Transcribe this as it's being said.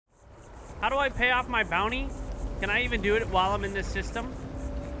How do I pay off my bounty? Can I even do it while I'm in this system?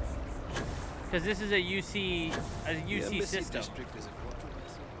 Because this is a UC system.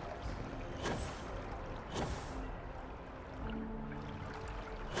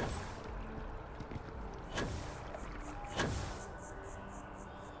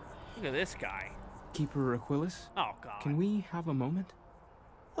 Look at this guy. Keeper Aquilus? Oh, God. Can we have a moment?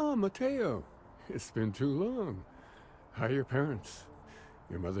 Oh, Mateo. It's been too long. How are your parents?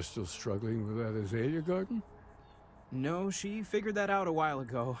 Your mother still struggling with that azalea garden? No, she figured that out a while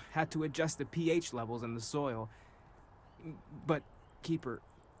ago. Had to adjust the pH levels in the soil. But, Keeper,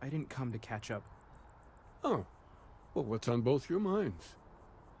 I didn't come to catch up. Oh. Well, what's on both your minds?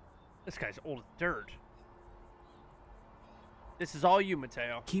 This guy's old as dirt. This is all you,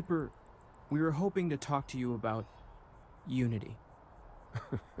 Mateo. Keeper, we were hoping to talk to you about Unity.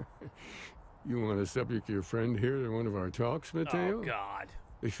 You want to subject your friend here to one of our talks, Mateo? Oh, God.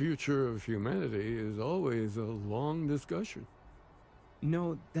 The future of humanity is always a long discussion.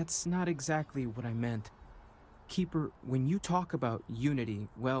 No, that's not exactly what I meant. Keeper, when you talk about Unity,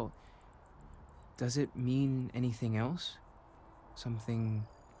 well, does it mean anything else? Something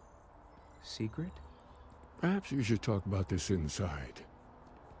secret? Perhaps you should talk about this inside.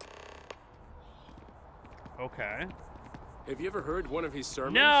 Okay. Have you ever heard one of his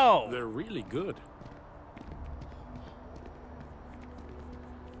sermons? No! They're really good.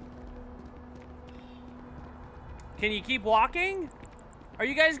 Can you keep walking? Are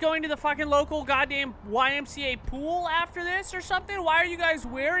you guys going to the fucking local goddamn YMCA pool after this or something? Why are you guys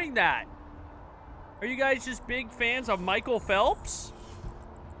wearing that? Are you guys just big fans of Michael Phelps?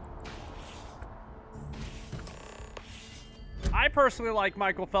 I personally like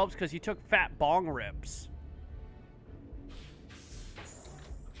Michael Phelps because he took fat bong rips.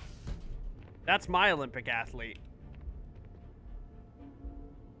 That's my Olympic athlete.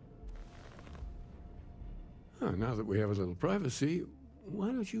 Now that we have a little privacy, why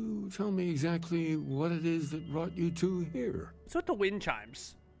don't you tell me exactly what it is that brought you two here? What's with the wind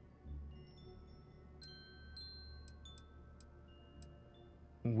chimes?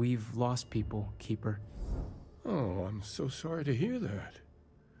 We've lost people, Keeper. Oh, I'm so sorry to hear that.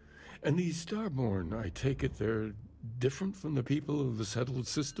 And these Starborn, I take it they're different from the people of the settled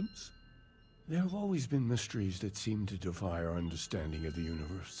systems? There have always been mysteries that seem to defy our understanding of the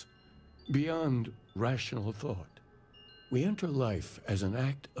universe. Beyond rational thought, we enter life as an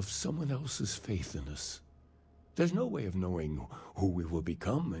act of someone else's faith in us. There's no way of knowing who we will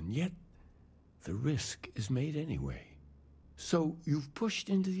become, and yet the risk is made anyway. So you've pushed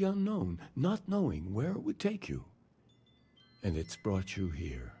into the unknown, not knowing where it would take you. And it's brought you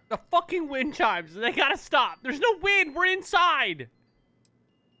here. The fucking wind chimes. They gotta stop. There's no wind. We're inside.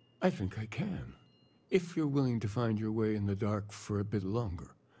 I think I can. If you're willing to find your way in the dark for a bit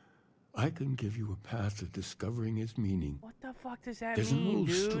longer, I can give you a path of discovering its meaning. What the fuck does that There's mean, an old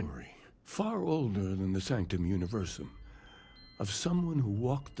dude? story, far older than the Sanctum Universum, of someone who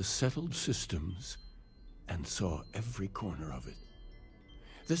walked the settled systems and saw every corner of it.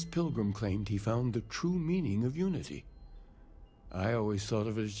 This pilgrim claimed he found the true meaning of unity. I always thought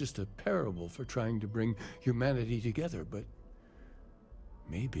of it as just a parable for trying to bring humanity together, but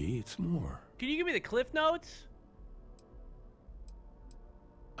maybe it's more. Can you give me the Cliff Notes?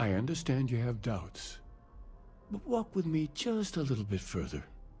 I understand you have doubts, but walk with me just a little bit further.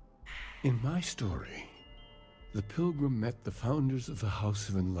 In my story, the pilgrim met the founders of the House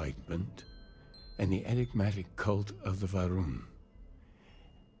of Enlightenment and the enigmatic cult of the Varun,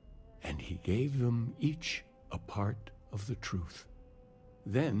 and he gave them each a part of the truth.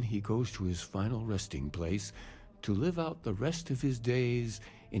 Then he goes to his final resting place to live out the rest of his days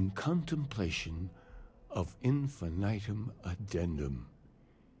in contemplation of infinitum addendum,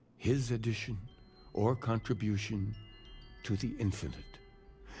 his addition or contribution to the infinite.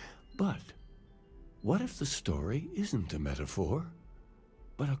 But what if the story isn't a metaphor,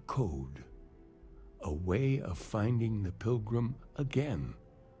 but a code, a way of finding the pilgrim again,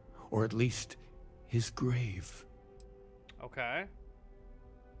 or at least his grave? Okay.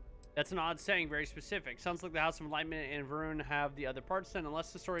 That's an odd saying, very specific. Sounds like the House of Enlightenment and Varun have the other parts, then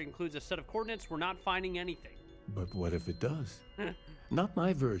unless the story includes a set of coordinates, we're not finding anything. But what if it does? Not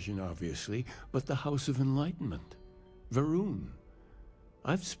my version, obviously, but the House of Enlightenment. Varun.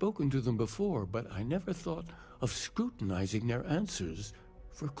 I've spoken to them before, but I never thought of scrutinizing their answers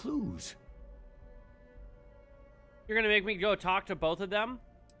for clues. You're gonna make me go talk to both of them?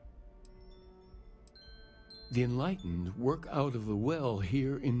 The Enlightened work out of the well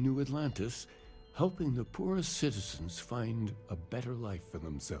here in New Atlantis, helping the poorest citizens find a better life for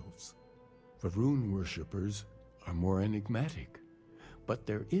themselves. Varun worshippers are more enigmatic, but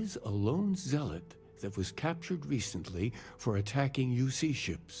there is a lone zealot that was captured recently for attacking UC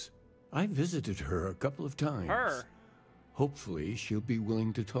ships. I visited her a couple of times. Her? Hopefully, she'll be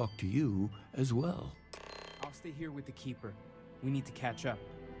willing to talk to you as well. I'll stay here with the Keeper. We need to catch up.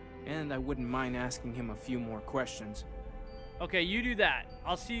 And I wouldn't mind asking him a few more questions. Okay, you do that.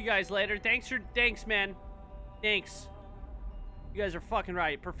 I'll see you guys later. Thanks, man. Thanks. You guys are fucking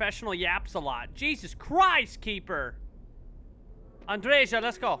right. Professional yaps a lot. Jesus Christ, Keeper. Andreja,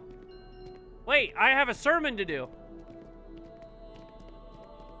 let's go. Wait, I have a sermon to do.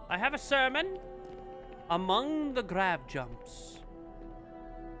 I have a sermon among the grave jumps.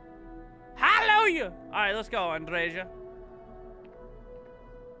 Hallelujah! Alright, let's go, Andreja.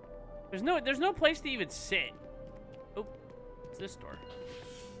 There's no place to even sit. Oh, it's this door.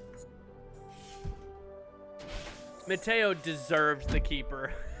 Mateo deserves the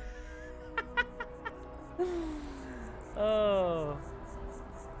Keeper. Oh.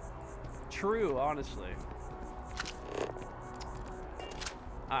 True, honestly.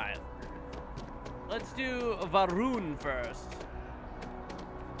 Alright. Let's do Varun first.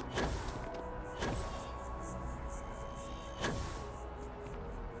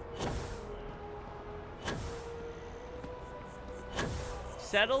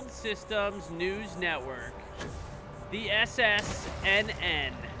 Settled Systems News Network. The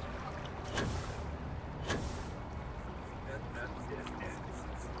SSNN.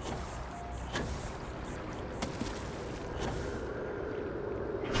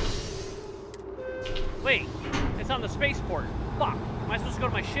 Wait, it's on the spaceport. Fuck. Am I supposed to go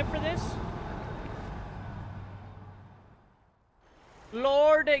to my ship for this?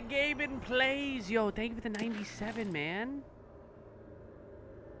 Lord Gaben Plays. Yo, thank you for the 97, man.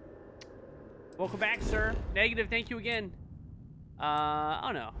 Welcome back, sir. Negative, thank you again. I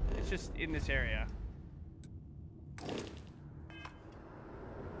don't know. It's just in this area.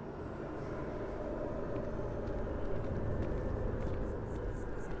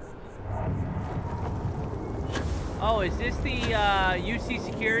 Oh, is this the UC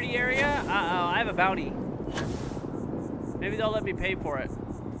security area? Uh-oh, I have a bounty. Maybe they'll let me pay for it.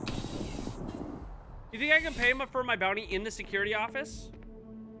 You think I can pay them for my bounty in the security office?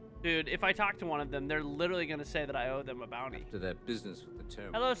 Dude, if I talk to one of them, they're literally going to say that I owe them a bounty. After that business with the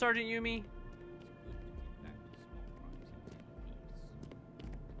terminal. Hello, Sergeant Yumi.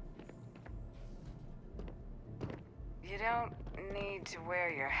 You don't need to wear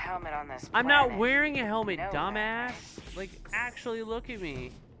your helmet on this I'm planet. not wearing a helmet, You know dumbass. Like, actually look at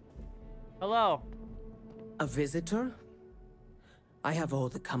me. Hello. A visitor? I have all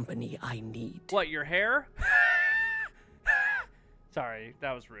the company I need. What, your hair? Sorry,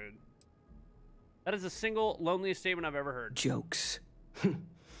 that was rude. That is the single loneliest statement I've ever heard. Jokes.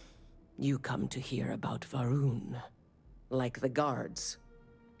 You come to hear about Varun. Like the guards.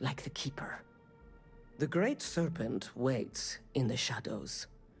 Like the Keeper. The Great Serpent waits in the shadows.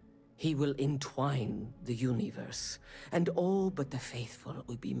 He will entwine the universe, and all but the faithful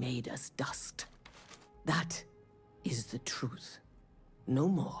will be made as dust. That is the truth. No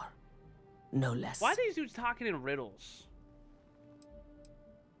more. No less. Why are these dudes talking in riddles?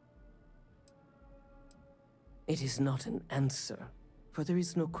 It is not an answer, for there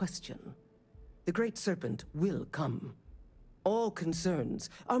is no question. The Great Serpent will come. All concerns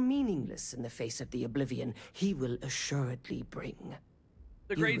are meaningless in the face of the oblivion he will assuredly bring.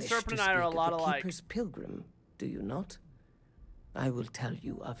 The Great Serpent and I are a lot alike. Keeper's pilgrim, do you not? I will tell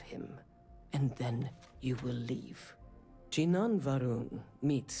you of him, and then you will leave. Jinan Varun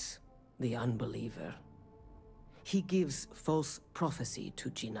meets the unbeliever. He gives false prophecy to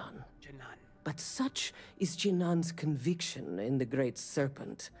Jinan. But such is Jinan's conviction in the Great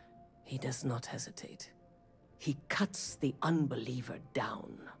Serpent, he does not hesitate. He cuts the unbeliever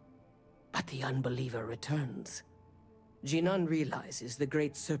down. But the unbeliever returns. Jinan realizes the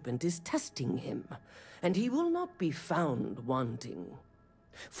Great Serpent is testing him, and he will not be found wanting.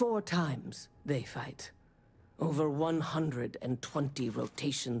 4 times they fight. Over 120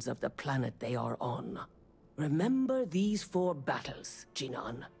 rotations of the planet they are on. Remember these 4 battles,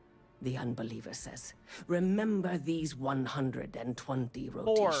 Jinan. The unbeliever says, remember these 120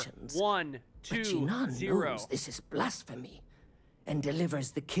 rotations. 4, 1, 2, but Jinan 0. knows this is blasphemy, and delivers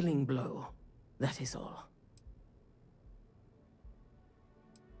the killing blow. That is all.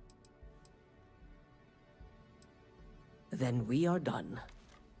 Then we are done.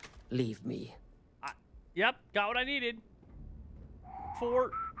 Leave me. Yep, got what I needed.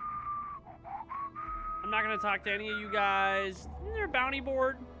 4. I'm not gonna talk to any of you guys. Isn't there a bounty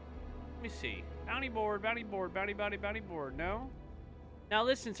board? Let me see. Bounty board, bounty board, bounty board. No? Now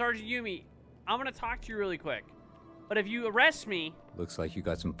listen, Sergeant Yumi, I'm gonna talk to you really quick. But if you arrest me... Looks like you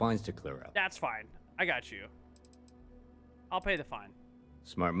got some fines to clear up. That's fine. I got you. I'll pay the fine.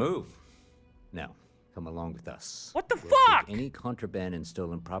 Smart move. Now, come along with us. What the We'll fuck? take any contraband and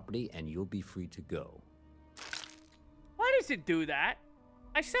stolen property, and you'll be free to go. Why does it do that?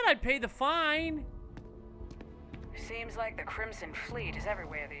 I said I'd pay the fine. Seems like the Crimson Fleet is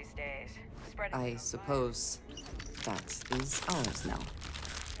everywhere these days. I suppose that is ours now.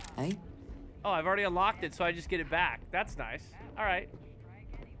 Eh? Oh, I've already unlocked it, so I just get it back. That's nice. All right.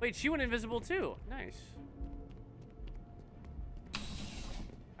 Wait, she went invisible too. Nice.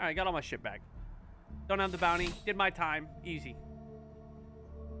 All right, got all my shit back. Don't have the bounty. Did my time. Easy.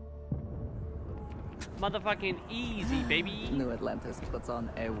 Motherfucking easy, baby. New Atlantis puts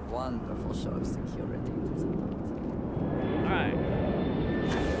on a wonderful show of security. All right.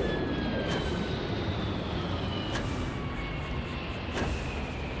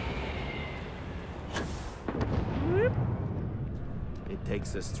 It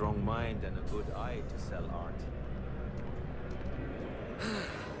takes a strong mind and a good eye to sell art.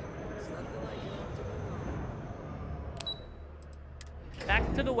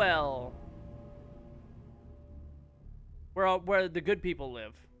 Back to the well. Where the good people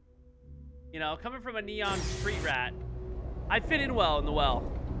live. You know, coming from a neon street rat, I fit in well in the well.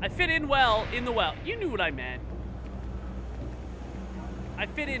 I fit in well in the well. You knew what I meant. I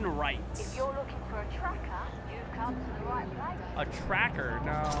fit in right. If you're looking for a tracker, you've come to the right place. A tracker?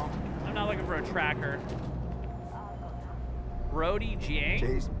 No. I'm not looking for a tracker. Brody Jiang?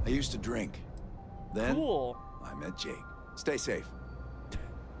 Chase, I used to drink. Then Cool. I met Jake. Stay safe.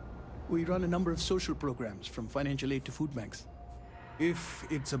 We run a number of social programs, from financial aid to food banks. If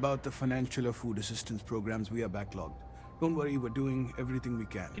it's about the financial or food assistance programs, we are backlogged. Don't worry, we're doing everything we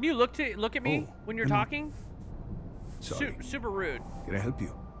can. Can you look at me when you're talking? Sorry. Super rude. Can I help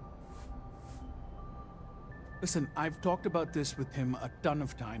you? Listen, I've talked about this with him a ton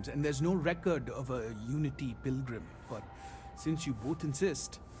of times, and there's no record of a Unity pilgrim. But since you both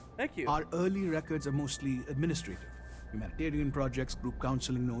insist, thank you. Our early records are mostly administrative. Humanitarian projects, group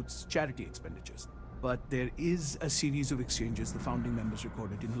counseling notes, charity expenditures. But there is a series of exchanges the founding members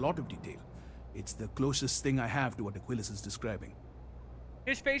recorded in a lot of detail. It's the closest thing I have to what Aquilus is describing.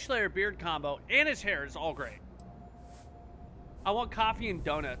 His facial hair beard combo and his hair is all great. I want coffee and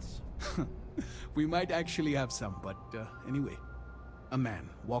donuts. We might actually have some, but anyway. A man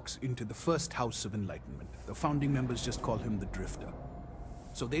walks into the first house of enlightenment. The founding members just call him the Drifter.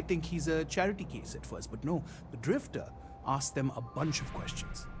 So they think he's a charity case at first, but no, the Drifter asks them a bunch of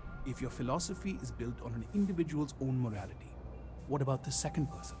questions. If your philosophy is built on an individual's own morality, what about the second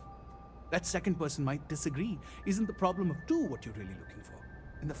person? That second person might disagree. Isn't the problem of two what you're really looking for?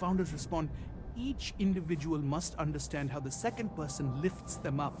 And the founders respond, each individual must understand how the second person lifts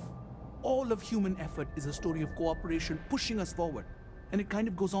them up. All of human effort is a story of cooperation pushing us forward. And it kind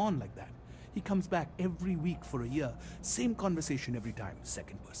of goes on like that. He comes back every week for a year. Same conversation every time.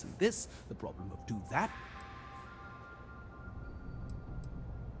 Second person this, the problem of two that.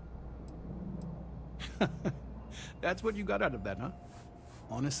 That's what you got out of that, huh?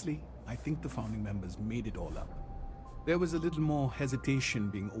 Honestly, I think the founding members made it all up. There was a little more hesitation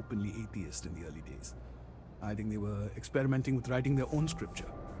being openly atheist in the early days. I think they were experimenting with writing their own scripture.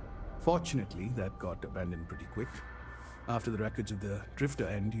 Fortunately, that got abandoned pretty quick. After the records of the Drifter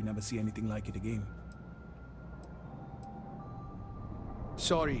end, you never see anything like it again.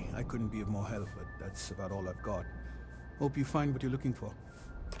 Sorry I couldn't be of more help, but that's about all I've got. Hope you find what you're looking for.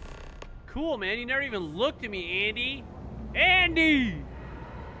 Cool, man. You never even looked at me, Andy. Andy!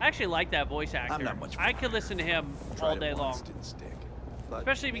 I actually like that voice actor. I'm not much I could listen to him all day long. Didn't stick,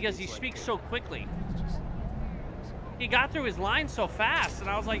 Especially because he speaks so quickly. He got through his lines so fast, and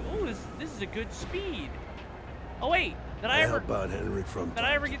I was like, ooh, this is a good speed. Oh, wait. Did I ever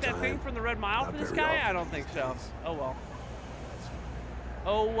get that thing from the Red Mile for this guy? I don't think so. Oh, well.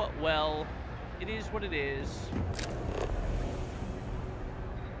 Oh, well. It is what it is.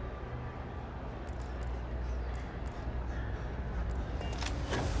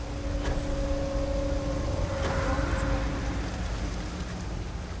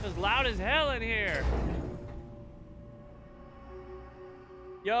 It's loud as hell in here.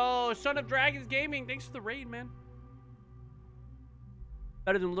 Yo, Son of Dragons Gaming, thanks for the raid, man.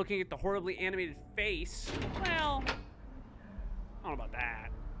 Better than looking at the horribly animated face. Well, I don't know about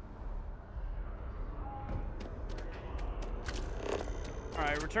that. All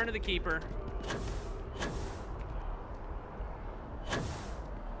right, return to the keeper.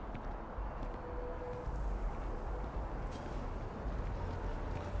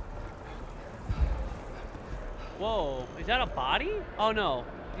 Whoa, is that a body? Oh no,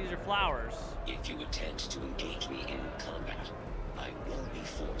 These are flowers. If you attempt to engage me in combat, I will be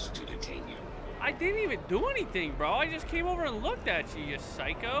forced to detain you. I didn't even do anything, bro. I just came over and looked at you, you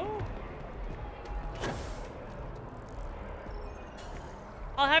psycho.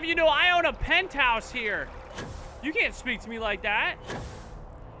 I'll have you know I own a penthouse here. You can't speak to me like that.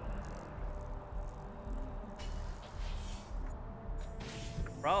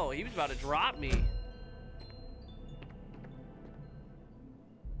 Bro, he was about to drop me.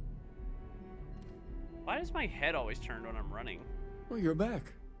 Why does my head always turn when I'm running? Well, you're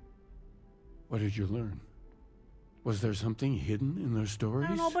back. What did you learn? Was there something hidden in their stories? I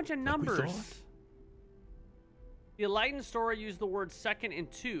don't know, a bunch of numbers. Like we thought? The enlightened story used the word second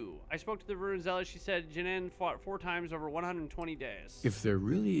and two. I spoke to the Ruin Zealot. She said Jinin fought 4 times over 120 days. If there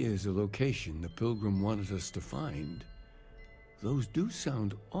really is a location the Pilgrim wanted us to find, those do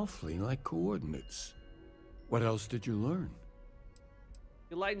sound awfully like coordinates. What else did you learn?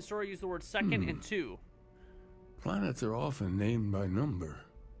 The enlightened story used the word second and two. Planets are often named by number.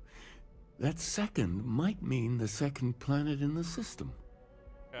 That second might mean the second planet in the system.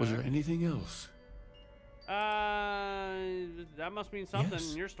 Was there anything else? That must mean something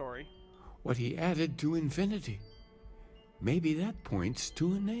Yes. in your story. What he added to infinity. Maybe that points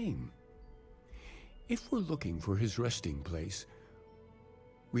to a name. If we're looking for his resting place,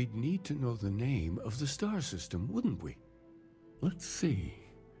 we'd need to know the name of the star system, wouldn't we? Let's see.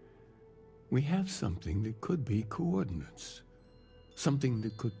 We have something that could be coordinates. Something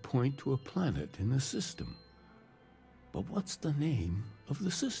that could point to a planet in the system. But what's the name of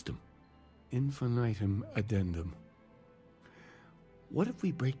the system? Infinitum addendum. What if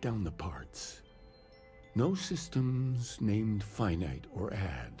we break down the parts? No systems named finite or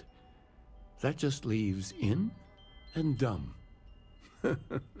add. That just leaves in and dumb. Well,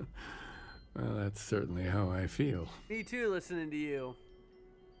 that's certainly how I feel. Me too, listening to you.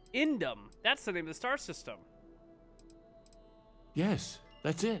 Indum. That's the name of the star system. Yes,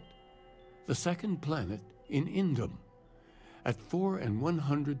 that's it. The second planet in Indum. At 4 and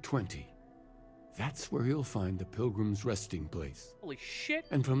 120. That's where you'll find the Pilgrim's resting place. Holy shit.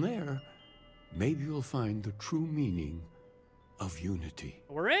 And from there, maybe you'll find the true meaning of unity.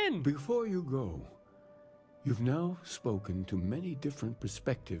 We're in. Before you go, you've now spoken to many different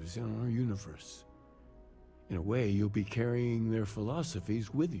perspectives in our universe. In a way, you'll be carrying their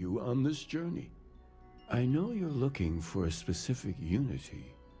philosophies with you on this journey. I know you're looking for a specific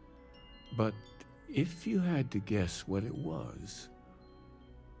unity, but if you had to guess what it was,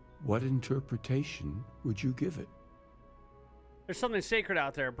 what interpretation would you give it? There's something sacred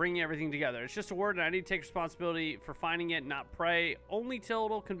out there, bringing everything together. It's just a word, and I need to take responsibility for finding it, not pray. Only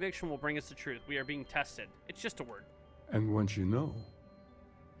total conviction will bring us the truth. We are being tested. It's just a word. And once you know,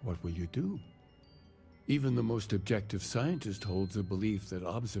 what will you do? Even the most objective scientist holds a belief that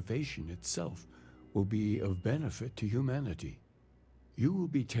observation itself will be of benefit to humanity. You will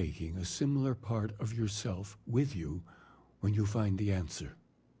be taking a similar part of yourself with you when you find the answer.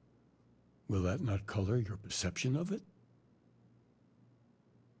 Will that not color your perception of it?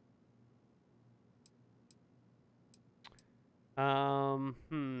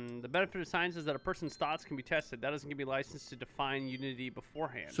 The benefit of science is that a person's thoughts can be tested. That doesn't give me license to define unity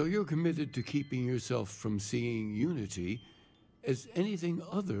beforehand. So you're committed to keeping yourself from seeing unity as anything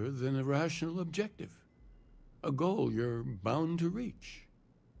other than a rational objective, a goal you're bound to reach.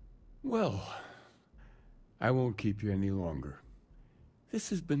 Well, I won't keep you any longer. This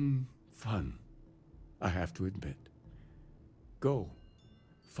has been fun, I have to admit. Go,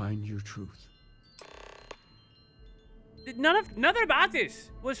 find your truth. Nothing about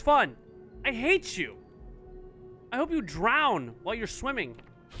this was fun. I hate you. I hope you drown while you're swimming.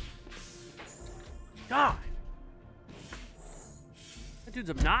 God. That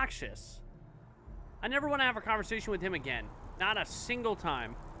dude's obnoxious. I never want to have a conversation with him again. Not a single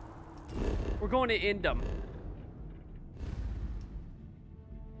time. We're going to Indum.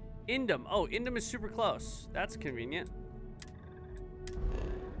 Indum. Oh, Indum is super close. That's convenient.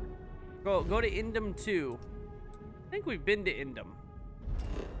 Go to Indum 2. I think we've been to Indum.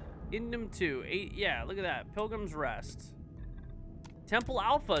 Indum 2. 8, yeah, look at that. Pilgrim's Rest. Temple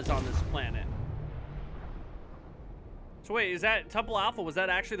Alpha is on this planet. So wait, is that Temple Alpha? Was that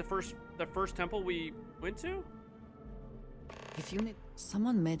actually the first temple we went to? If you need,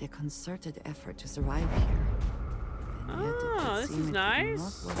 someone made a concerted effort to survive here. And yet it would This seem is it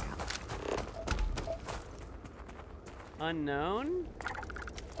nice. did not work out. Unknown.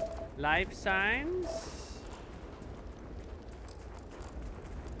 Life signs.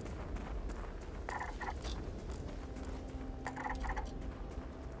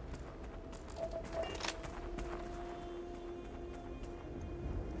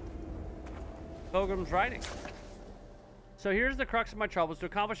 Pilgrim's writing. So here's the crux of my troubles. To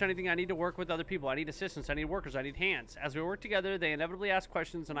accomplish anything, I need to work with other people. I need assistance. I need workers. I need hands. As we work together, they inevitably ask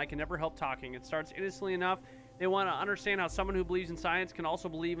questions, and I can never help talking. It starts innocently enough. They want to understand how someone who believes in science can also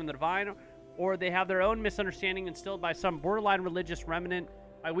believe in the divine, or they have their own misunderstanding instilled by some borderline religious remnant.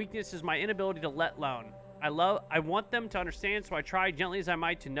 My weakness is my inability to let alone. I want them to understand, so I try gently as I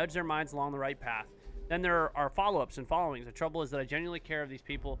might to nudge their minds along the right path. Then there are follow-ups and followings. The trouble is that I genuinely care of these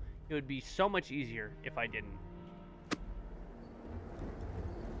people. It would be so much easier if I didn't.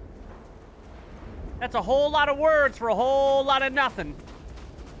 That's a whole lot of words for a whole lot of nothing.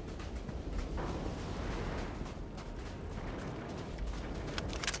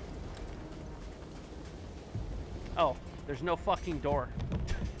 Oh, there's no fucking door.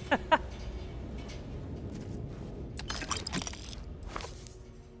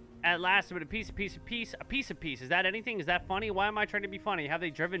 At last, but a piece. Is that anything? Is that funny? Why am I trying to be funny? Have they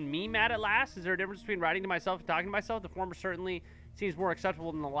driven me mad at last? Is there a difference between writing to myself and talking to myself? The former certainly seems more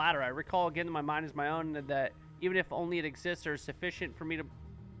acceptable than the latter. I recall again that my mind is my own, and that even if only it exists, there is sufficient for me to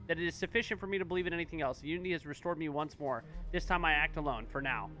that it is sufficient for me to believe in anything else. Unity has restored me once more. This time I act alone, for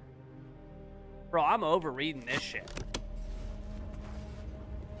now. Bro, I'm over reading this shit.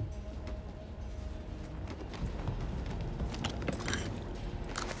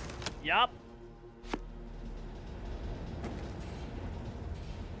 Yup.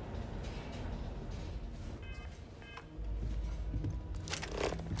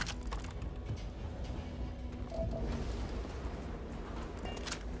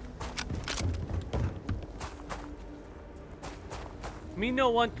 Me no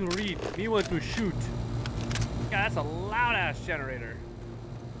want to read. Me want to shoot. God, that's a loud-ass generator.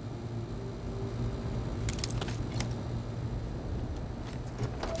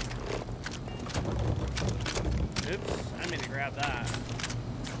 Oops, I mean to grab that.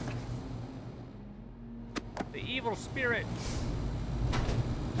 The evil spirit.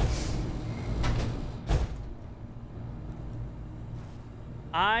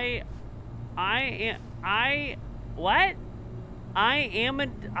 What? I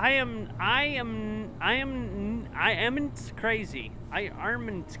amn't crazy. I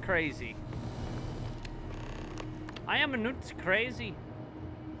aren't crazy. I am not crazy.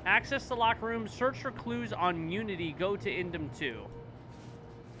 Access the locker room. Search for clues on Unity. Go to Indom 2.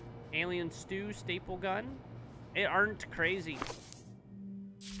 Alien stew. Staple gun. It aren't crazy.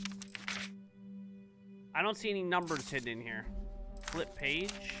 I don't see any numbers hidden in here. Flip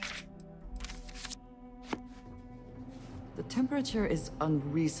page. The temperature is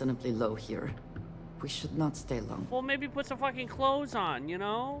unreasonably low here. We should not stay long. Well, maybe put some fucking clothes on, you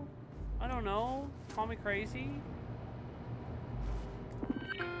know? I don't know. Call me crazy.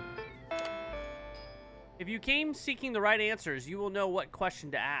 If you came seeking the right answers, you will know what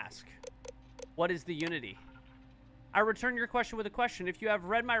question to ask. What is the unity? I return your question with a question. If you have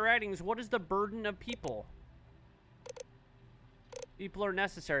read my writings, what is the burden of people? People are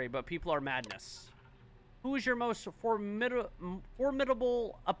necessary, but people are madness. Who is your most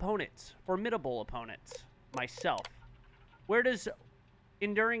formidable opponent? Formidable opponent. Myself. Where does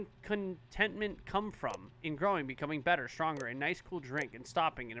enduring contentment come from? In growing, becoming better, stronger, a nice cool drink, and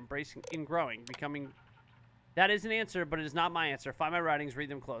stopping and embracing, in growing, becoming... That is an answer, but it is not my answer. Find my writings, read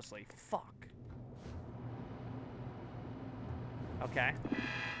them closely. Fuck. Okay.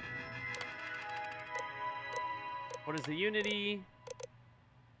 What is the unity?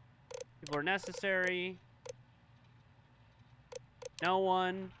 People are necessary. No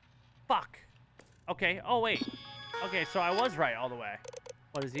one. Fuck. Okay. Oh, wait. Okay, so I was right all the way.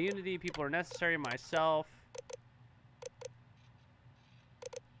 What is the unity? People are necessary. Myself.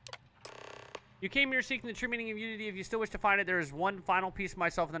 You came here seeking the true meaning of unity. If you still wish to find it, there is one final piece of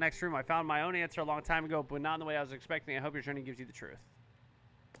myself in the next room. I found my own answer a long time ago, but not in the way I was expecting. I hope your journey gives you the truth.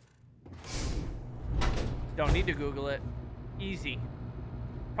 Don't need to Google it. Easy.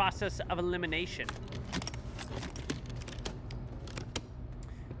 Process of elimination.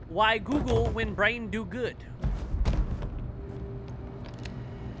 Why Google when brain do good?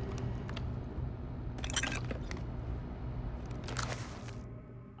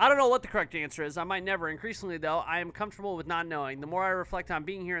 I don't know what the correct answer is. I might never. Increasingly, though, I am comfortable with not knowing. The more I reflect on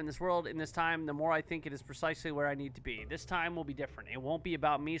being here in this world, in this time, the more I think it is precisely where I need to be. This time will be different. It won't be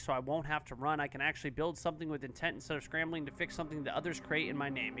about me, so I won't have to run. I can actually build something with intent instead of scrambling to fix something that others create in my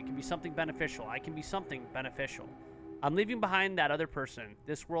name. It can be something beneficial. I can be something beneficial. I'm leaving behind that other person.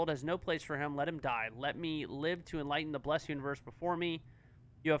 This world has no place for him. Let him die. Let me live to enlighten the blessed universe before me.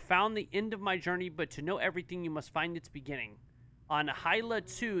 You have found the end of my journey, but to know everything, you must find its beginning. On Hyla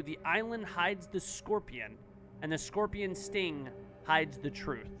 2, the island hides the scorpion, and the scorpion's sting hides the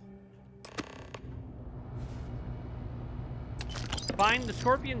truth. Find the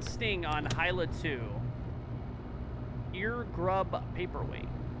scorpion sting on Hyla 2. Ear grub paperweight.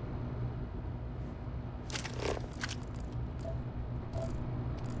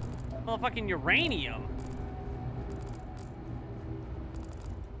 Motherfucking uranium.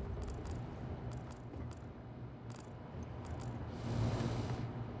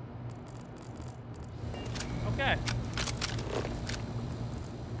 Okay.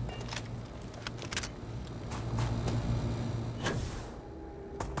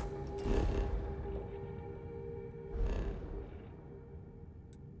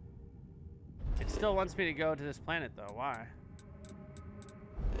 It still wants me to go to this planet, though. Why?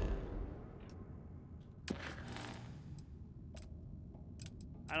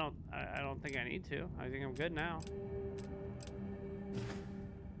 I don't think I need to. I think I'm good now.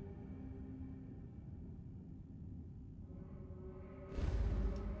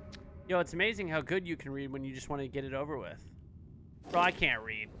 Yo, it's amazing how good you can read when you just want to get it over with. Bro, I can't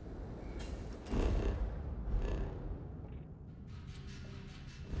read.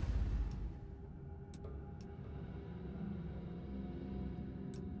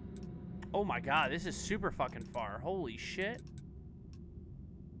 Oh my god, this is super fucking far. Holy shit.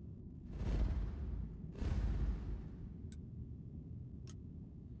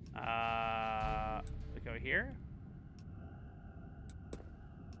 We go here.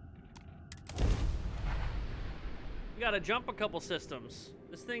 You gotta jump a couple systems.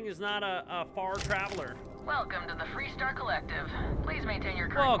 This thing is not a far traveler. Welcome to the Freestar Collective. Please maintain your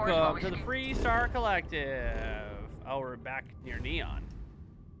current course while we Welcome to the Freestar Collective. Oh, we're back near Neon.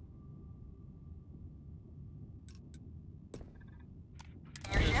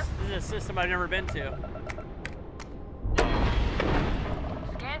 This is a system I've never been to.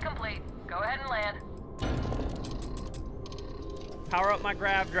 Scan complete. Go ahead and land. Power up my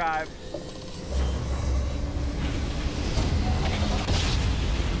grav drive.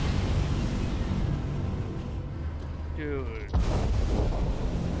 Dude.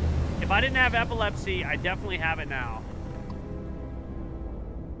 If I didn't have epilepsy, I definitely have it now.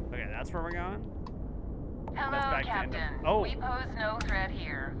 Okay, that's where we're going? Hello, Captain. Oh. We pose no threat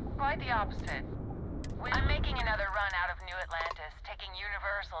here. Quite the opposite. I'm making another run out of New Atlantis, taking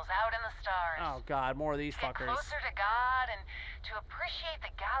universals out in the stars. Oh god, more of these Get fuckers. closer to God and to appreciate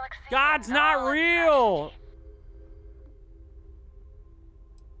the galaxy. God's not real!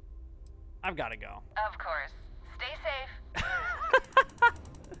 I've gotta go. Of course. Stay safe.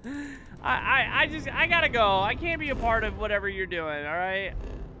 I gotta go. I can't be a part of whatever you're doing, alright?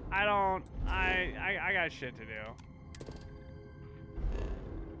 I got shit to do.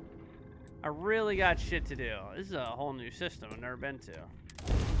 I really got shit to do. This is a whole new system I've never been to.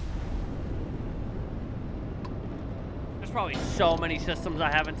 There's probably so many systems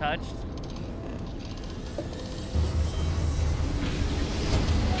I haven't touched.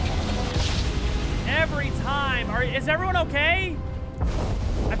 Every time. Is everyone okay?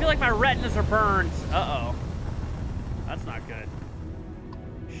 I feel like my retinas are burned. Uh-oh. That's not good.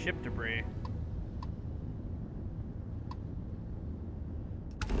 Ship debris.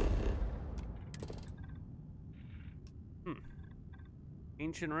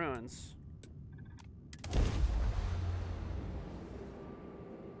 Ancient ruins.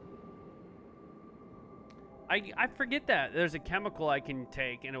 I forget that there's a chemical I can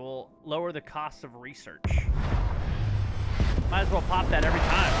take and it will lower the cost of research. Might as well pop that every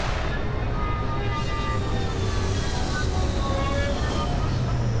time.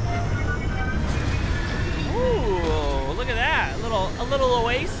 Ooh, look at that. A little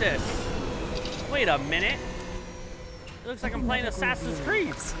oasis. Wait a minute. It looks like I'm playing Assassin's Creed.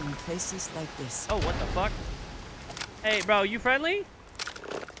 In places like this. Oh, what the fuck? Hey, bro, you friendly?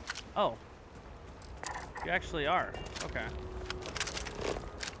 Oh. You actually are. Okay.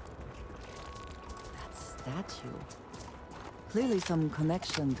 That statue. Clearly some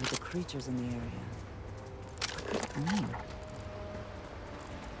connection to the creatures in the area. What could it mean?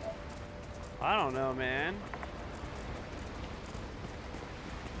 I don't know, man.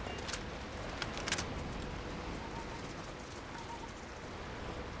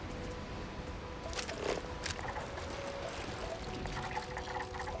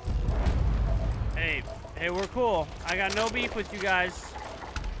 Hey, we're cool. I got no beef with you guys.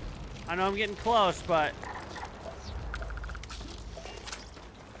 I know I'm getting close, but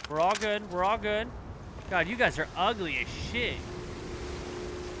we're all good. We're all good. God, you guys are ugly as shit.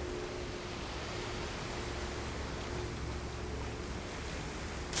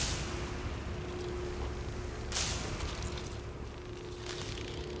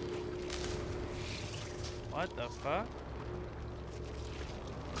 What the fuck?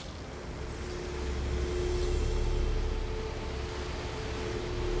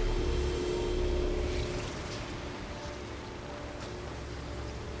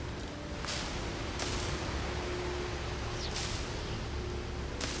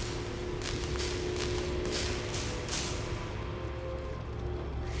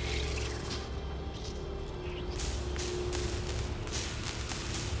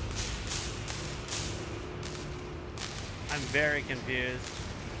 very confused.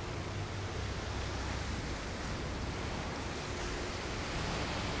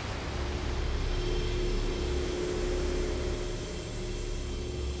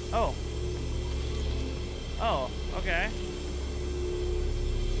 Oh. Oh, okay.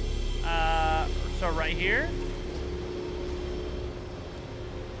 So right here?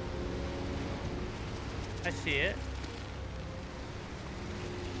 I see it.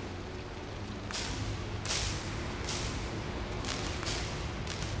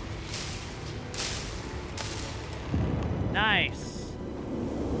 Nice.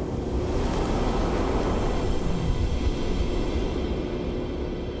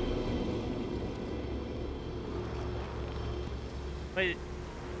 Wait.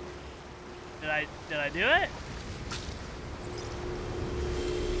 Did I do it?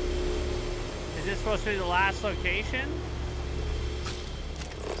 Is this supposed to be the last location?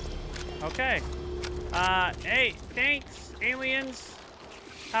 Okay. Hey, thanks, aliens.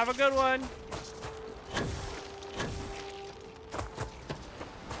 Have a good one.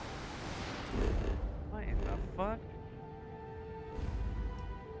 What in the fuck?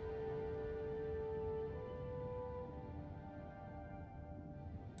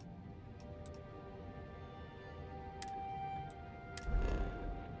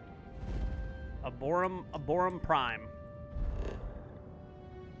 Aborum Prime.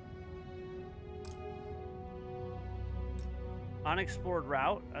 Unexplored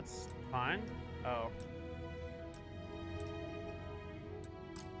route. That's fine. Oh.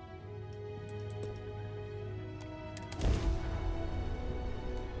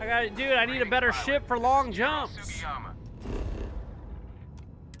 I got it, dude. I need a better ship for long jumps.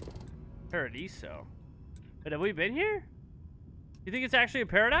 Paradiso. But have we been here? You think it's actually a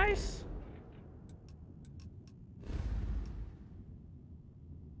paradise?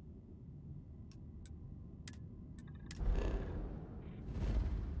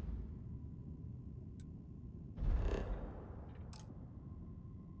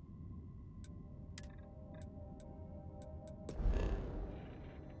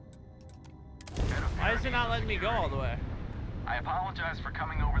 Why is it not letting me go all the way? I apologize for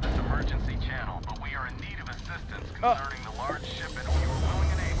coming over this emergency channel, but we are in need of assistance concerning the large shipment we were willing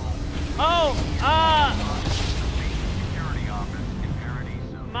and able. Security office in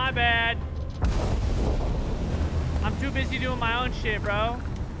Paradiso. My bad. I'm too busy doing my own shit, bro.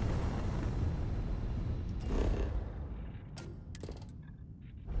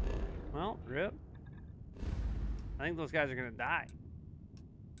 Well, rip. I think those guys are gonna die.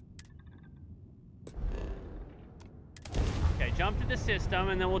 Okay, jump to the system,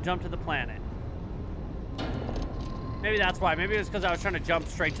 and then we'll jump to the planet. Maybe that's why. Maybe it was because I was trying to jump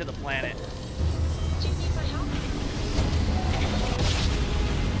straight to the planet. Do you need my help?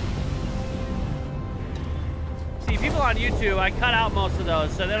 See, people on YouTube, I cut out most of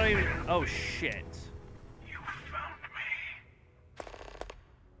those, so they don't even... Oh, shit. You found me.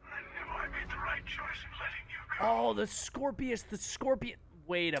 I knew I made the right choice in letting you go. Oh, the Scorpion.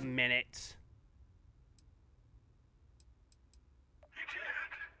 Wait a minute.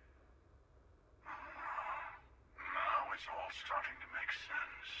 Starting to make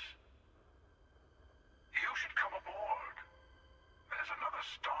sense. You should come aboard. There's another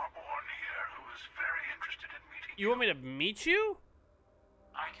Starborn here who is very interested in meeting you. You want me to meet you?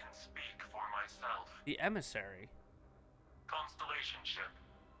 I can speak for myself. The emissary. Constellation ship.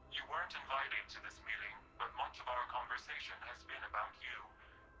 You weren't invited to this meeting, but much of our conversation has been about you.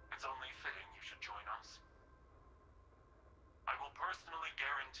 It's only fitting you should join us. I will personally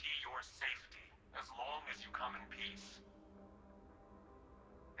guarantee your safety as long as you come in peace.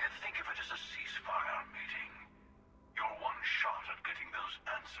 Think of it as a ceasefire meeting. Your one shot at getting those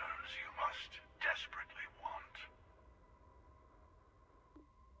answers you must desperately want.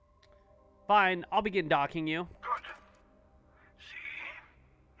 Fine, I'll begin docking you. Good. See?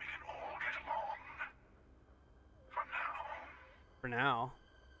 We can all get along. For now. For now.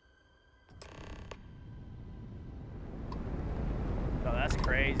 Oh, that's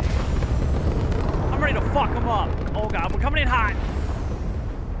crazy. I'm ready to fuck them up. Oh, God, we're coming in hot.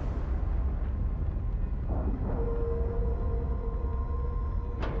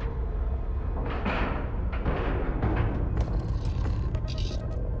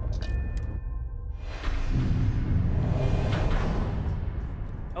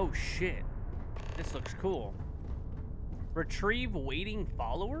 Oh shit, this looks cool. Retrieve waiting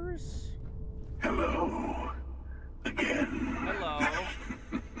followers? Hello. Again. Hello.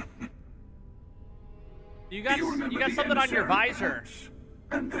 You got something on your visor.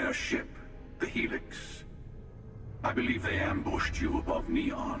 And their ship, the Helix. I believe they ambushed you above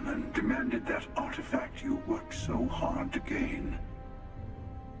Neon and demanded that artifact you worked so hard to gain.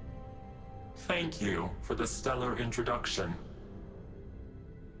 Thank you for the stellar introduction.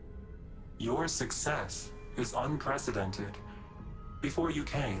 Your success is unprecedented. Before you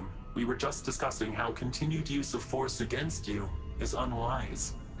came, we were just discussing how continued use of force against you is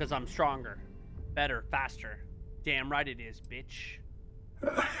unwise. Because I'm stronger, better, faster. Damn right it is, bitch.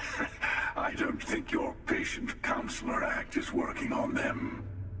 I don't think your patient counselor act is working on them.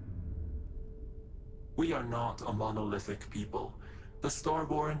 We are not a monolithic people. The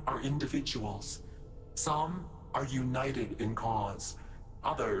Starborn are individuals. Some are united in cause.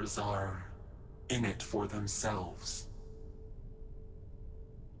 Others are in it for themselves.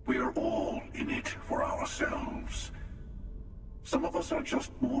 We are all in it for ourselves. Some of us are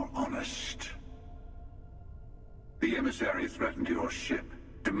just more honest. The emissary threatened your ship,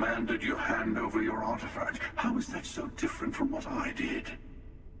 demanded you hand over your artifact. How is that so different from what I did?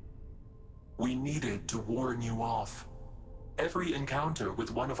 We needed to warn you off. Every encounter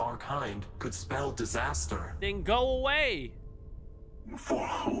with one of our kind could spell disaster. Then go away. For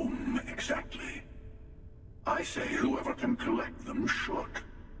whom, exactly? I say whoever can collect them should.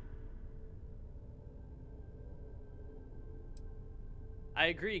 I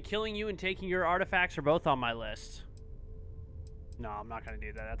agree. Killing you and taking your artifacts are both on my list. No, I'm not going to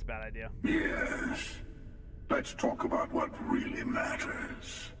do that. That's a bad idea. Yes. Let's talk about what really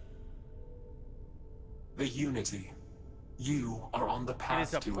matters. The Unity. You are on the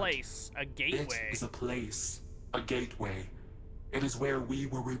path to it. It is a place, a gateway. It is a place, a gateway. It is where we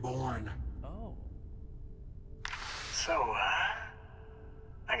were reborn. Oh. So,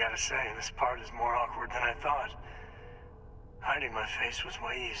 I gotta say, this part is more awkward than I thought. Hiding my face was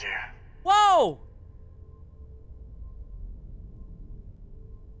way easier. Whoa!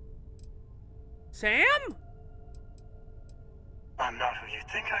 Sam? I'm not who you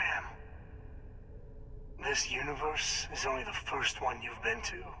think I am. This universe is only the first one you've been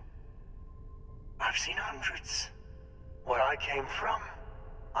to. I've seen hundreds. Where I came from,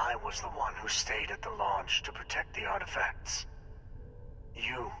 I was the one who stayed at the launch to protect the artifacts.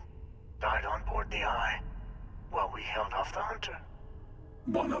 You died on board the Eye, while we held off the Hunter.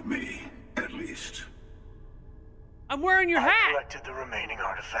 One of me, at least. I'm wearing your hat! I collected the remaining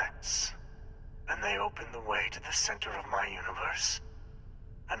artifacts, and they opened the way to the center of my universe,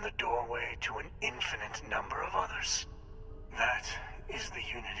 and the doorway to an infinite number of others. That is the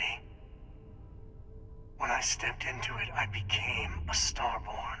Unity. When I stepped into it, I became a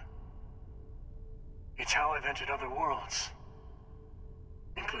Starborn. It's how I've entered other worlds,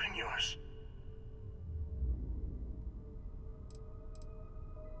 including yours.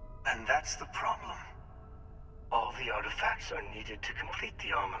 And that's the problem. All the artifacts are needed to complete the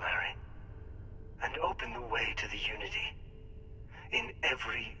armillary and open the way to the Unity. In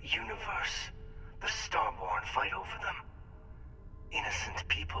every universe, the Starborn fight over them. Innocent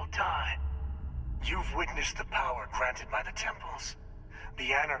people die. You've witnessed the power granted by the temples,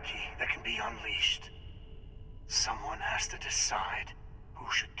 the anarchy that can be unleashed. Someone has to decide who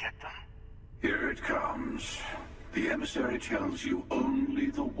should get them. Here it comes. The emissary tells you only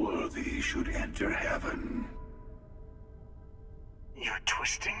the worthy should enter heaven. You're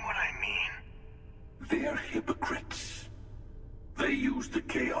twisting what I mean. They're hypocrites. They use the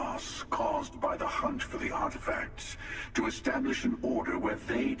chaos caused by the hunt for the artifacts to establish an order where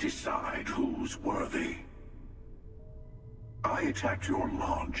they decide who's worthy. I attacked your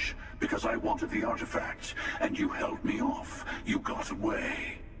launch because I wanted the artifacts, and you held me off. You got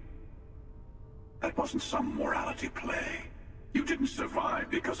away. That wasn't some morality play. You didn't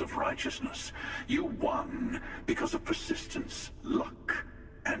survive because of righteousness. You won because of persistence, luck,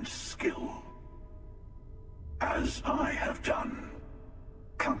 and skill. As I have done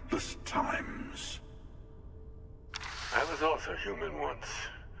countless times. I was also human once.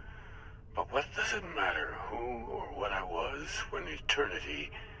 But what does it matter who or what I was when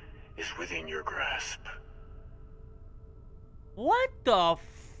eternity is within your grasp? What the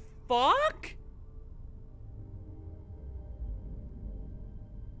fuck?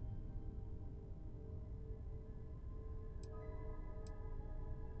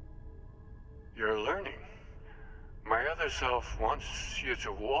 You're learning. My other self wants you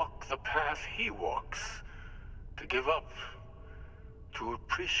to walk the path he walks. To give up. To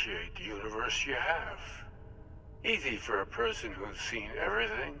appreciate the universe you have. Easy for a person who's seen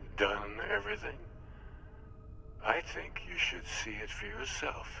everything, done everything. I think you should see it for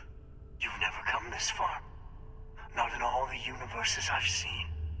yourself. You've never come this far. Not in all the universes I've seen.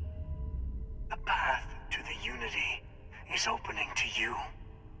 The path to the Unity is opening to you.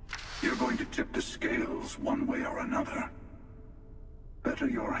 You're going to tip the scales one way or another. Better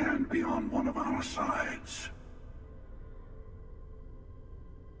your hand be on one of our sides.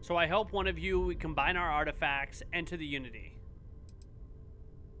 So I help one of you, we combine our artifacts, enter the Unity.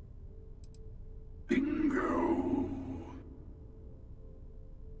 Bingo.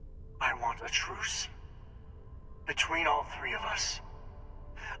 I want a truce. Between all three of us.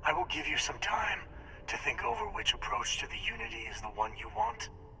 I will give you some time to think over which approach to the Unity is the one you want.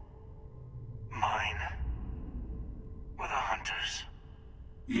 Mine. Or the Hunters.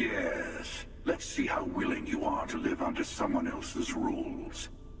 Yes. Let's see how willing you are to live under someone else's rules.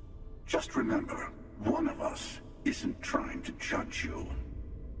 Just remember, one of us isn't trying to judge you.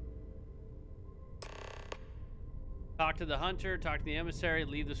 Talk to the Hunter, talk to the Emissary,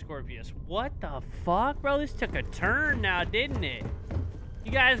 leave the Scorpius. What the fuck, bro? This took a turn now, didn't it?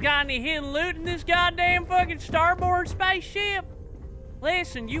 You guys got any hidden loot in this goddamn fucking Starborn spaceship?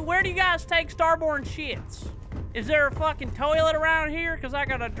 Listen, where do you guys take Starborn shits? Is there a fucking toilet around here? Because I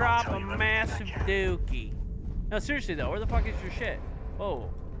gotta drop a massive dookie. No, seriously though, where the fuck is your shit?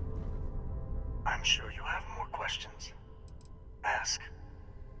 Whoa. I'm sure you have more questions. Ask.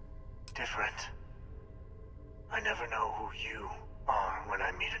 Different. I never know who you are when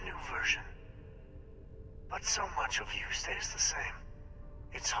I meet a new version. But so much of you stays the same.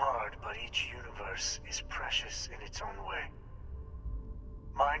 It's hard, but each universe is precious in its own way.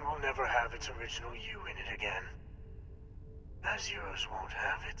 Mine will never have its original you in it again. As yours won't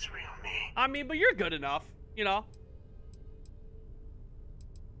have its real me. I mean, but you're good enough, you know?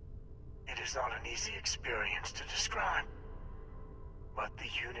 It is not an easy experience to describe. But the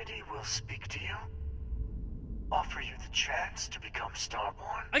Unity will speak to you. Offer you the chance to become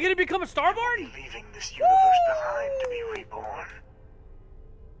Starborn. I'm gonna become a Starborn? You'll be leaving this universe behind to be reborn.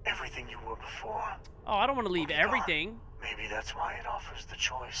 Everything you were before. Oh, I don't want to leave everything. Maybe that's why it offers the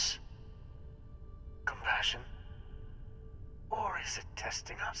choice. Compassion? Or is it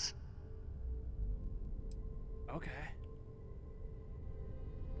testing us? Okay.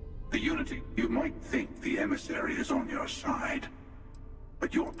 The Unity, you might think the Emissary is on your side.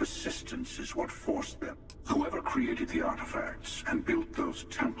 But your persistence is what forced them. Whoever created the artifacts and built those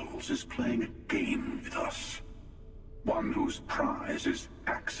temples is playing a game with us. One whose prize is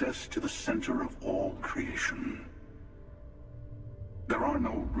access to the center of all creation. There are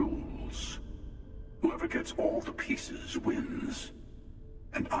no rules. Whoever gets all the pieces wins.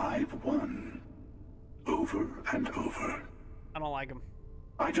 And I've won. Over and over. I don't like him.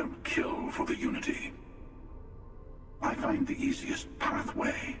 I don't kill for the Unity. I find the easiest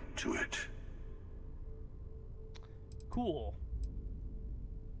pathway to it. Cool.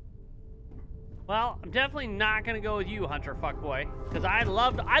 Well, I'm definitely not gonna go with you, Hunter fuckboy, because I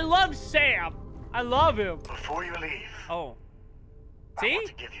love Sam. I love him. Before you leave. Oh. See? I want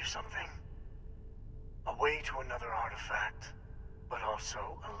to give you something. A way to another artifact, but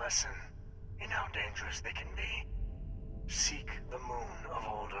also a lesson in how dangerous they can be. Seek the moon of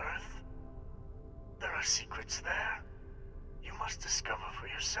old Earth. There are secrets there. You must discover for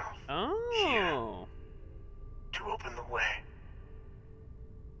yourself. Oh. Here, to open the way.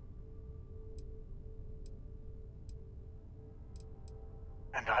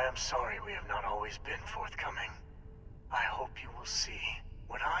 And I am sorry we have not always been forthcoming. I hope you will see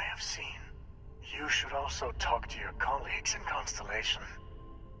what I have seen. You should also talk to your colleagues in Constellation.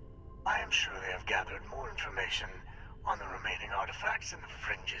 I am sure they have gathered more information on the remaining artifacts in the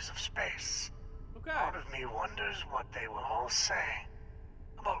fringes of space. Okay. Part of me wonders what they will all say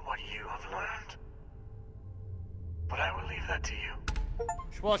about what you have learned. But I will leave that to you.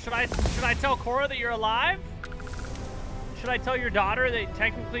 Well, should I tell Cora that you're alive? Should I tell your daughter that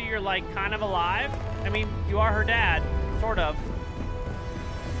technically you're like kind of alive? I mean, you are her dad, sort of.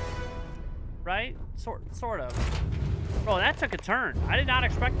 Right? Sort of. Bro, that took a turn. I did not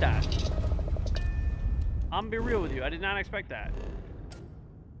expect that. I'm gonna be real with you. I did not expect that.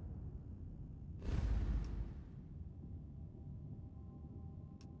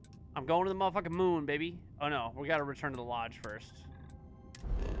 I'm going to the motherfucking moon, baby. Oh no, we gotta return to the lodge first.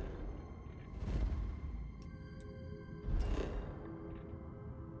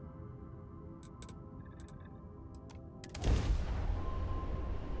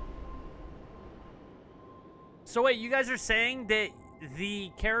 So wait, you guys are saying that the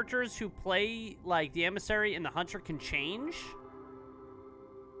characters who play, like, the Emissary and the Hunter can change?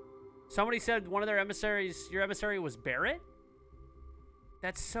 Somebody said one of their emissaries, your emissary was Barrett?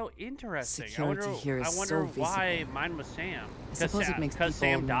 That's so interesting. Security here is I wonder so why visible. mine was Sam. I suppose it makes people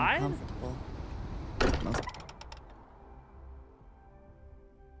Sam more died? comfortable. Most...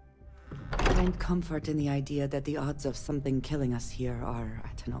 But I find comfort in the idea that the odds of something killing us here are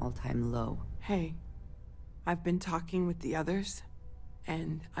at an all-time low. Hey, I've been talking with the others,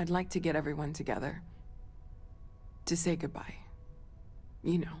 and I'd like to get everyone together. To say goodbye.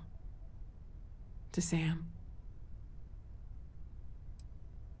 You know. To Sam.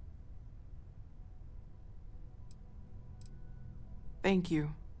 Thank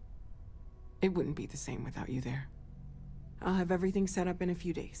you. It wouldn't be the same without you there. I'll have everything set up in a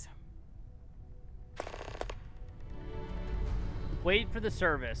few days. Wait for the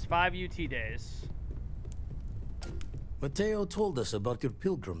service. 5 UT days. Mateo told us about your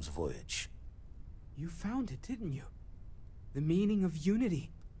pilgrim's voyage. You found it, didn't you? The meaning of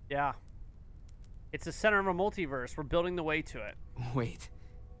unity. Yeah. It's the center of a multiverse. We're building the way to it. Wait.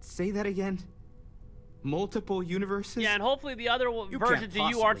 Say that again? Multiple universes? Yeah, and hopefully the other versions of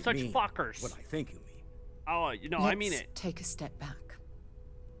you aren't such fuckers. What I think you mean. Oh, you know, I mean it. Take a step back.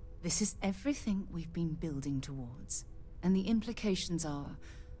 This is everything we've been building towards, and the implications are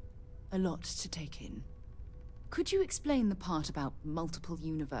a lot to take in. Could you explain the part about multiple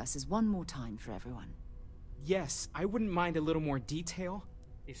universes one more time for everyone? Yes, I wouldn't mind a little more detail.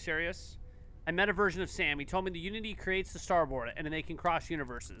 You serious? I met a version of Sam. He told me the Unity creates the starboard, and then they can cross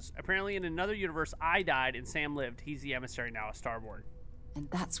universes. Apparently, in another universe, I died and Sam lived. He's the emissary now, a starboard. And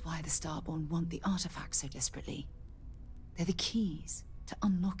that's why the Starborn want the artifacts so desperately. They're the keys to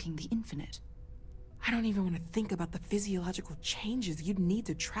unlocking the infinite. I don't even want to think about the physiological changes you'd need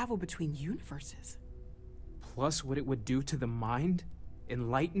to travel between universes. Plus what it would do to the mind?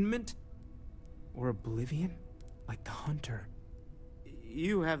 Enlightenment? Or oblivion? Like the Hunter.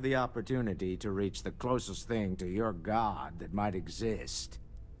 You have the opportunity to reach the closest thing to your god that might exist.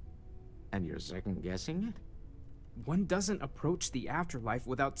 And you're second-guessing it? One doesn't approach the afterlife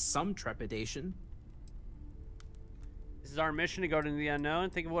without some trepidation. This is our mission to go into the unknown.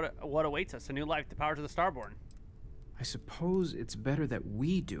 Think of what awaits us. A new life, the powers of the Starborn. I suppose it's better that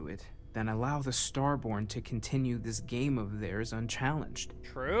we do it than allow the Starborn to continue this game of theirs unchallenged.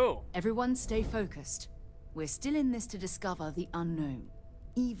 True. Everyone stay focused. We're still in this to discover the unknown,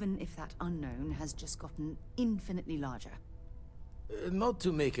 even if that unknown has just gotten infinitely larger. Not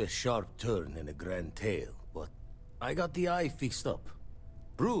to make a sharp turn in a grand tale, but I got the eye fixed up.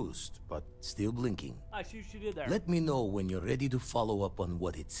 Bruised, but still blinking. I see what you did there. Let me know when you're ready to follow up on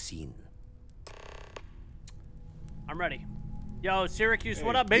what it's seen. I'm ready. Yo, Syracuse,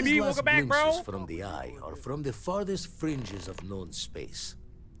 what up, baby? Welcome back, bro. Glimpses from the eye are from the farthest fringes of known space.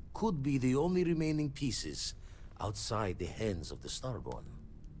 Could be the only remaining pieces outside the hands of the Starborn.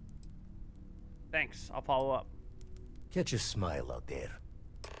 Thanks. I'll follow up. Catch a smile out there.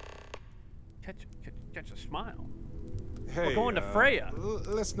 Catch a smile. Hey, we're going to Freya.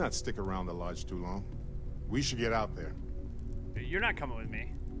 Let's not stick around the lodge too long. We should get out there. You're not coming with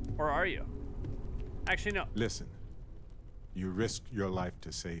me. Or are you? Actually, no. Listen. You risked your life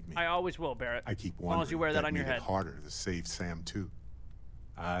to save me. I always will, Barrett. I keep as long wondering as you wear that on your made head. it harder to save Sam, too.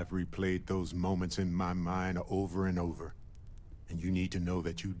 I've replayed those moments in my mind over and over. And you need to know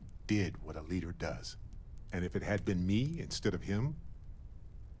that you did what a leader does. And if it had been me instead of him,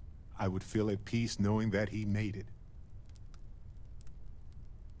 I would feel at peace knowing that he made it.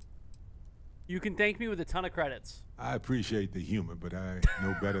 You can thank me with a ton of credits. I appreciate the humor, but I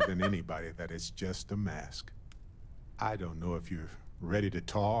know better than anybody that it's just a mask. I don't know if you're ready to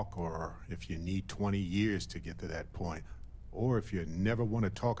talk, or if you need 20 years to get to that point, or if you never want to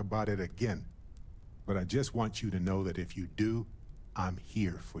talk about it again. But I just want you to know that if you do, I'm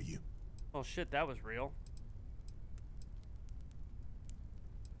here for you. Oh shit, that was real.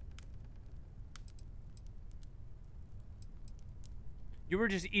 You were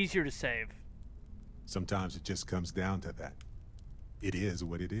just easier to save. Sometimes it just comes down to that. It is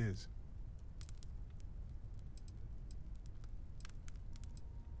what it is.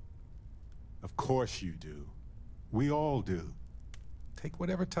 Of course you do. We all do. Take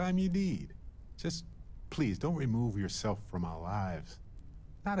whatever time you need. Just please don't remove yourself from our lives.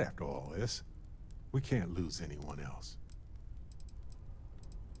 Not after all this. We can't lose anyone else.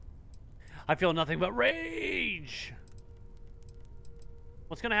 I feel nothing but rage.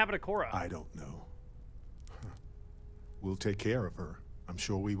 What's gonna happen to Cora? I don't know. We'll take care of her. I'm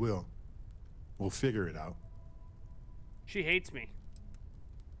sure we will. We'll figure it out. She hates me.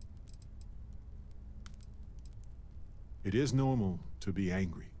 It is normal to be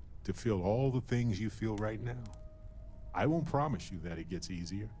angry, to feel all the things you feel right now. I won't promise you that it gets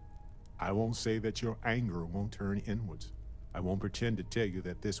easier. I won't say that your anger won't turn inwards. I won't pretend to tell you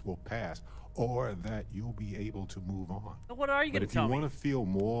that this will pass, or that you'll be able to move on. What are you But gonna if tell you me? want to feel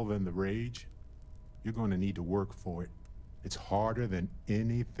more than the rage, you're going to need to work for it. It's harder than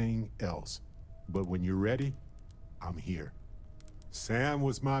anything else. But when you're ready, I'm here. Sam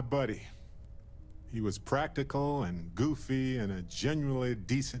was my buddy. He was practical and goofy and a genuinely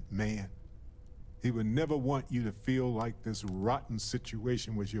decent man. He would never want you to feel like this rotten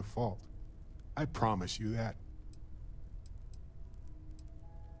situation was your fault. I promise you that.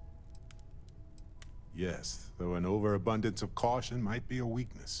 Yes, though an overabundance of caution might be a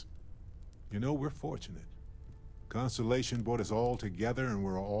weakness. You know, we're fortunate. Constellation brought us all together and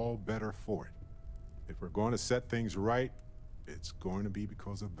we're all better for it. If we're going to set things right, it's going to be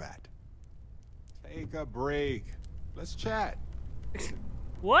because of that. Take a break. Let's chat.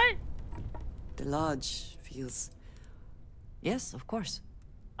 What? The lodge feels... Yes, of course.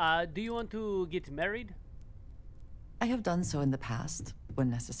 Do you want to get married? I have done so in the past, when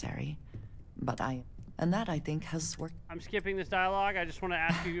necessary. But and that, I think, has worked. I'm skipping this dialogue. I just want to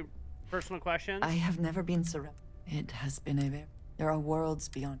ask you personal questions. I have never been surrounded. It has been a very... There are worlds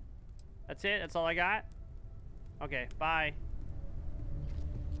beyond. That's it? That's all I got? Okay, bye.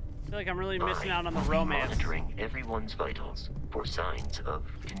 I feel like I'm really missing out on the romance. Monitoring everyone's vitals for signs of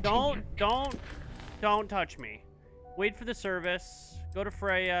Don't touch me. Wait for the service. Go to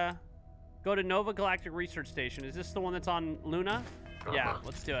Freya. Go to Nova Galactic Research Station. Is this the one that's on Luna? Yeah,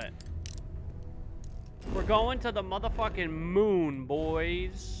 let's do it. We're going to the motherfucking moon,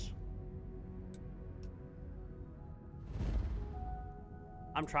 boys.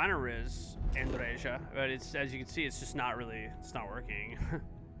 I'm trying to riz Andreja, but it's, as you can see, it's just not really, it's not working.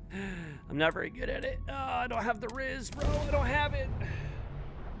 I'm not very good at it. I don't have the riz, bro. I don't have it.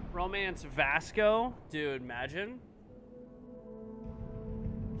 Romance Vasco. Dude, imagine.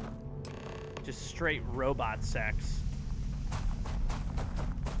 Just straight robot sex.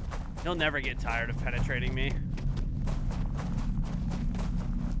 He'll never get tired of penetrating me.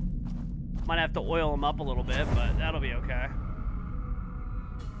 Might have to oil him up a little bit, but that'll be okay.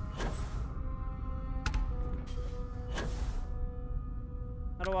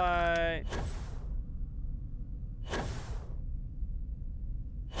 How do I...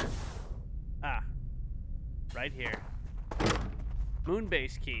 Ah. Right here.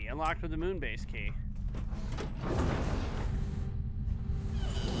 Moonbase key. Unlocked with the moonbase key.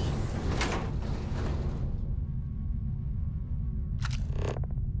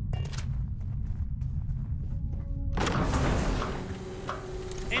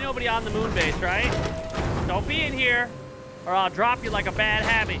 Ain't nobody on the moon base, right? Don't be in here, or I'll drop you like a bad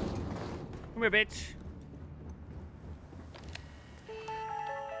habit. Come here, bitch.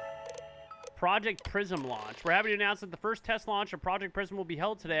 Project Prism launch. We're happy to announce that the first test launch of Project Prism will be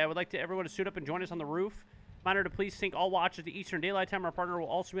held today. I would like everyone to suit up and join us on the roof. Reminder to please sync all watches to Eastern Daylight Time. Our partner will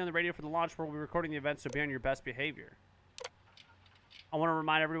also be on the radio for the launch, where we'll be recording the event, so be on your best behavior. I want to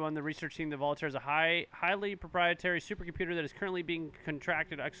remind everyone the research team that Voltaire is a highly proprietary supercomputer that is currently being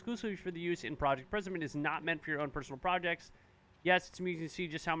contracted exclusively for the use in Project Prism. It is not meant for your own personal projects. Yes, it's amusing to see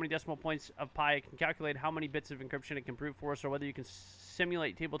just how many decimal points of pi it can calculate, how many bits of encryption it can prove for us, or whether you can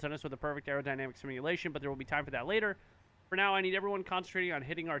simulate table tennis with a perfect aerodynamic simulation, but there will be time for that later. For now, I need everyone concentrating on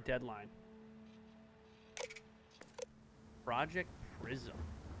hitting our deadline. Project Prism.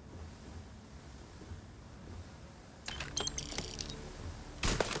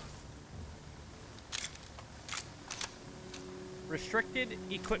 Restricted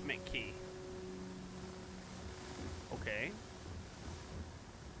equipment key. Okay.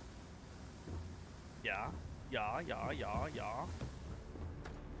 Yeah.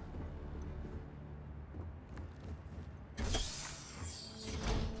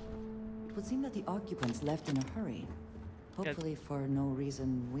 It would seem that the occupants left in a hurry. Hopefully for no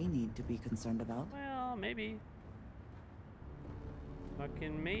reason we need to be concerned about. Well, maybe.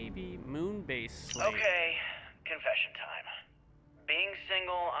 Fucking maybe. Moonbase slave. Okay, confession time. Being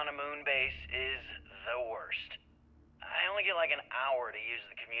single on a moon base is the worst. I only get like an hour to use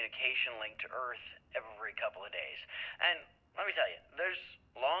the communication link to Earth every couple of days. And let me tell you, there's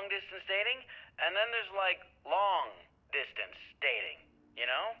long distance dating, and then there's like long distance dating, you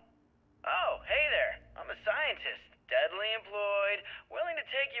know? Oh, hey there, I'm a scientist, deadly employed, willing to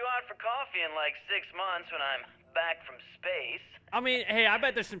take you out for coffee in like 6 months when I'm back from space. I mean, hey, I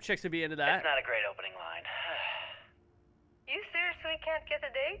bet there's some chicks that'd be into that. It's not a great opening line. You seriously can't get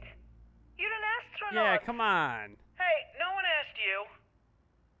a date? You're an astronaut. Yeah, come on. Hey, no one asked you.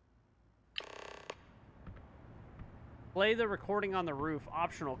 Play the recording on the roof.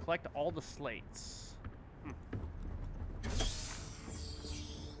 Optional. Collect all the slates.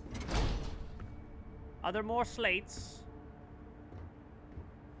 Are there more slates?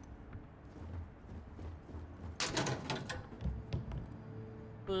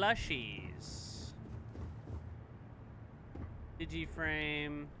 Plushies.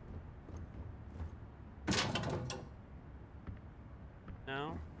 Digiframe.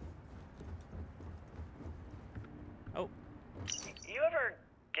 No? Oh. You ever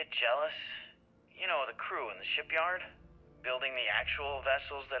get jealous? You know, the crew in the shipyard? Building the actual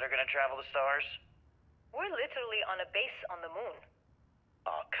vessels that are gonna travel the stars? We're literally on a base on the moon.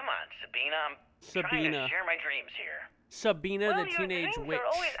 Oh, come on, Sabina. I'm trying to share my dreams here. Sabina, well, the teenage your dreams witch. are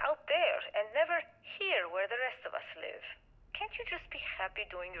always out there and never here where the rest of us live. Can't you just be happy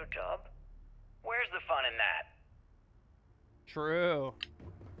doing your job? Where's the fun in that? True.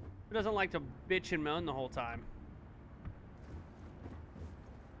 Who doesn't like to bitch and moan the whole time?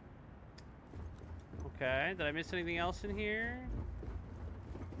 Okay, did I miss anything else in here?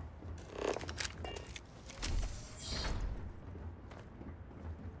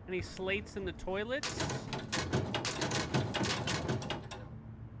 Any slates in the toilets?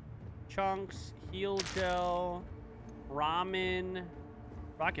 Chunks, heal gel, ramen.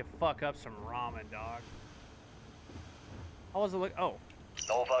 Bro, I could fuck up some ramen, dog. How was it look? Oh.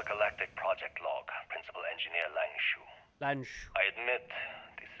 Nova Galactic Project Log, Principal Engineer Langshu. Langshu. I admit,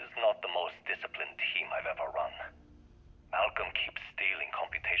 this is not the most disciplined team I've ever run. Malcolm keeps stealing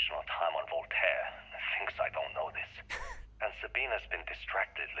computational time on Voltaire and thinks I don't know this. And Sabina's been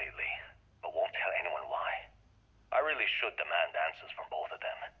distracted lately, but won't tell anyone why. I really should demand answers from both of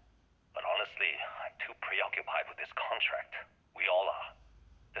them. But honestly, I'm too preoccupied with this contract. We all are.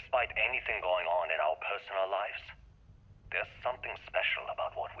 Despite anything going on in our personal lives, there's something special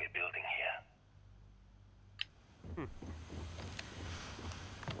about what we're building here.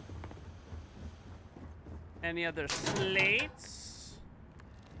 Any other slates?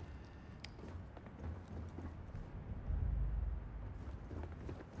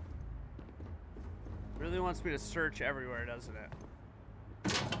 Really wants me to search everywhere, doesn't it?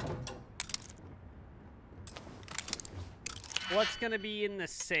 What's gonna be in the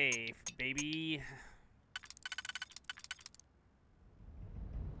safe, baby?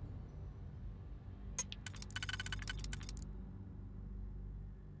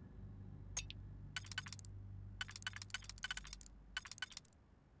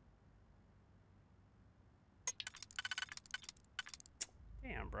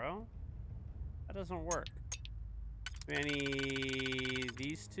 Damn, bro. That doesn't work. Any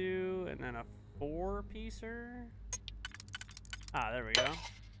these two and then a 4-piecer? Ah, there we go.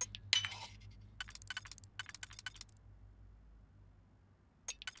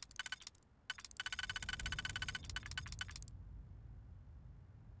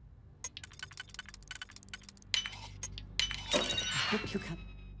 Hope you can.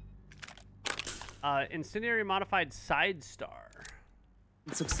 Incendiary modified side star.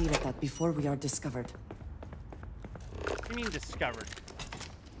 Succeed at that before we are discovered. What do you mean discovered?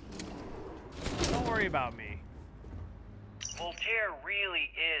 Don't worry about me. Voltaire really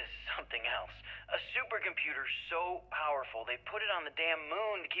is something else. A supercomputer so powerful, they put it on the damn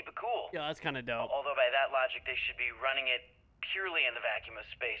moon to keep it cool. Yeah, that's kind of dope. Although by that logic, they should be running it purely in the vacuum of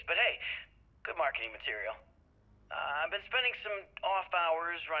space. But hey, good marketing material. I've been spending some off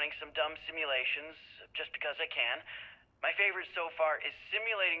hours running some dumb simulations, just because I can. My favorite so far is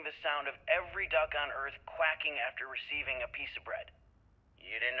simulating the sound of every duck on Earth quacking after receiving a piece of bread.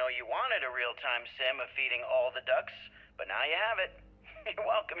 You didn't know you wanted a real-time sim of feeding all the ducks, but now you have it. You're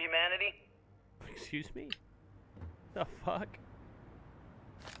welcome, humanity. Excuse me? The fuck?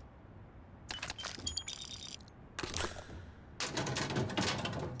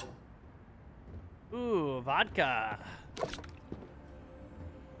 Ooh, vodka.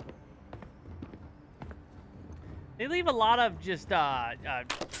 They leave a lot of just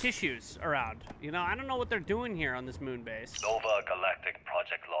tissues around. You know, I don't know what they're doing here on this moon base. Nova Galactic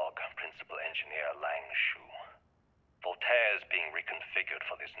Project Log, Principal Engineer Langshu. Voltaire is being reconfigured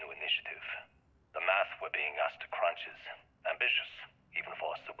for this new initiative. The math we're being asked to crunch is ambitious, even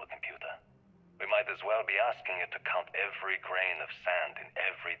for a supercomputer. We might as well be asking it to count every grain of sand in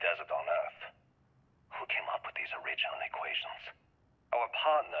every desert on Earth. Who came up with these original equations? Our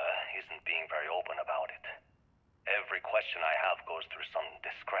partner isn't being very open about it. Every question I have goes through some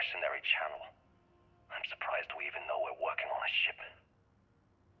discretionary channel. I'm surprised we even know we're working on a ship.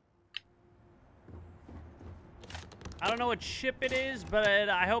 I don't know what ship it is, but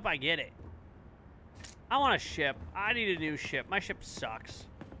I hope I get it. I want a ship. I need a new ship. My ship sucks.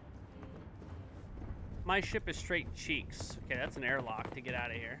 My ship is straight cheeks. Okay, that's an airlock to get out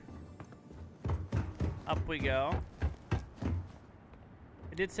of here. Up we go.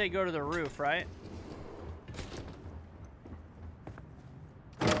 It did say go to the roof, right?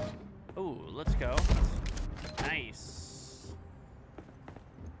 Ooh, let's go. Nice.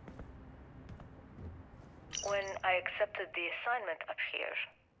 When I accepted the assignment up here,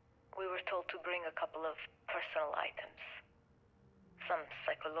 we were told to bring a couple of personal items. Some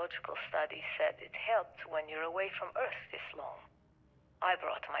psychological studies said it helped when you're away from Earth this long. I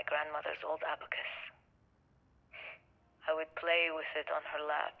brought my grandmother's old abacus. I would play with it on her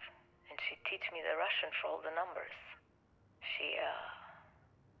lap, and she'd teach me the Russian for all the numbers. She,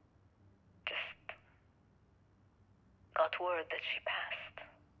 just got word that she passed.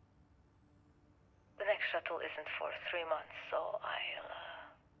 The next shuttle isn't for 3 months, so I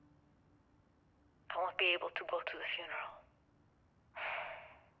won't be able to go to the funeral.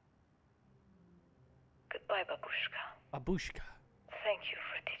 Goodbye, Babushka. Babushka. Thank you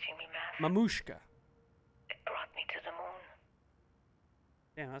for teaching me math. Mamushka. It brought me to the moon.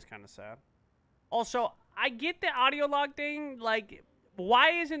 Damn, that's kind of sad. Also, I get the audio log thing. Like,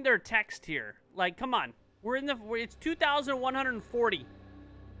 why isn't there text here? Like, come on. It's 2,140.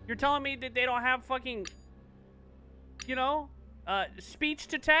 You're telling me that they don't have fucking, you know, speech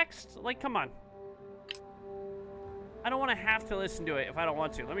to text? Like, come on. I don't want to have to listen to it if I don't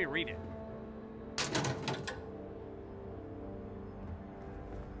want to. Let me read it.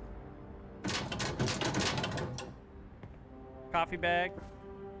 Coffee bag.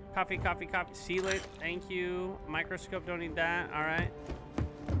 Coffee. Seal it. Thank you. Microscope, don't need that. All right.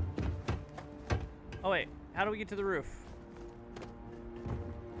 Oh, wait. How do we get to the roof?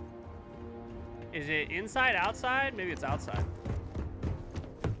 Is it inside, outside? Maybe it's outside.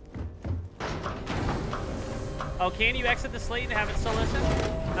 Oh, can you exit the slate and have it still listen?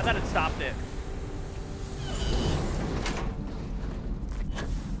 I thought it stopped it.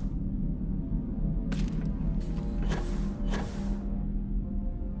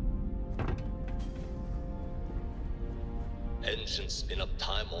 Engine spin-up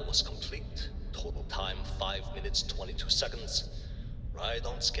time almost complete. Total time 5 minutes 22 seconds. Right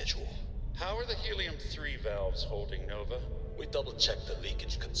on schedule. How are the helium-3 valves holding, Nova? We double-checked the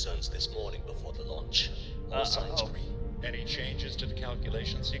leakage concerns this morning before the launch. All signs green. Any changes to the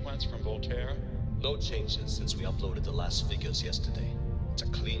calculation sequence from Voltaire? No changes since we uploaded the last figures yesterday. It's a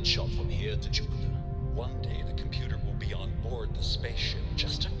clean shot from here to Jupiter. One day the computer will be on board the spaceship.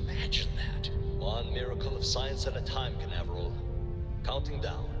 Just imagine that. One miracle of science at a time, Canaveral. Counting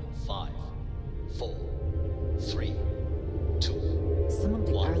down in 5, 4, 3, 2. Some of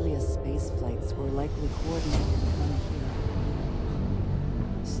the earliest space flights were likely coordinated from here.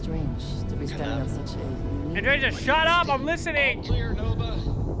 Strange to be standing on such a unique... Andrea, just shut up! I'm listening! All clear, Nova.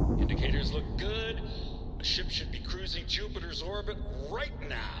 Indicators look good. The ship should be cruising Jupiter's orbit right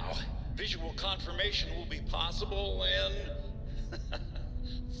now. Visual confirmation will be possible in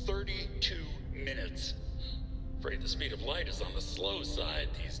 32 minutes. Afraid the speed of light is on the slow side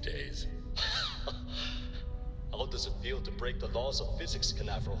these days. How does it feel to break the laws of physics,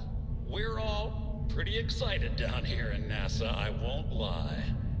 Canaveral? We're all pretty excited down here in NASA, I won't lie.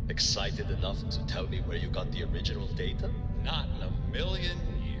 Excited enough to tell me where you got the original data? Not in a million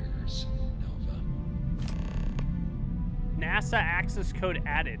years, Nova. NASA access code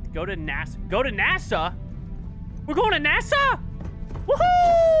added. Go to NASA. Go to NASA? We're going to NASA?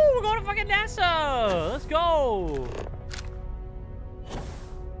 Woohoo! We're going to fucking NASA! Let's go!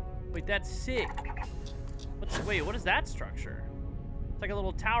 Wait, that's sick. Wait, what is that structure? It's like a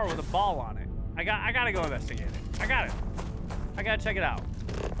little tower with a ball on it. I gotta go investigate it. I gotta check it out.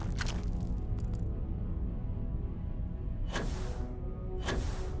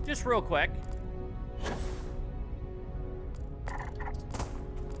 Just real quick.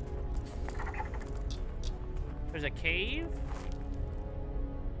 There's a cave?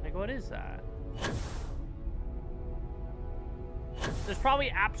 Like, what is that? There's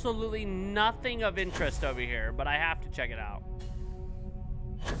probably absolutely nothing of interest over here, but I have to check it out.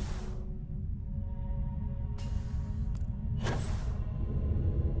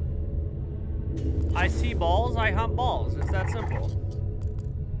 I see balls, I hunt balls. It's that simple.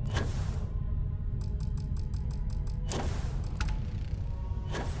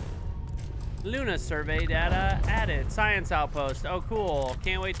 Luna survey data added. Science outpost. Oh, cool.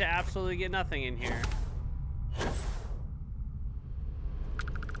 Can't wait to absolutely get nothing in here.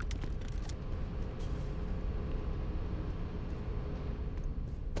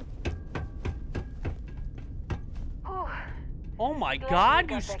 Oh my god,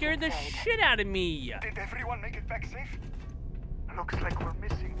 you scared the shit out of me! Did everyone make it back safe? Looks like we're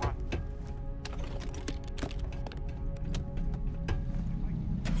missing one.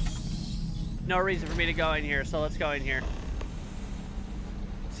 No reason for me to go in here, so let's go in here.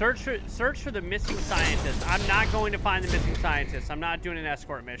 Search for the missing scientist. I'm not going to find the missing scientist. I'm not doing an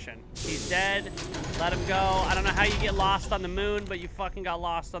escort mission. He's dead. Let him go. I don't know how you get lost on the moon, but you fucking got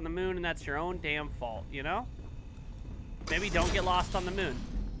lost on the moon, and that's your own damn fault, you know? Maybe don't get lost on the moon.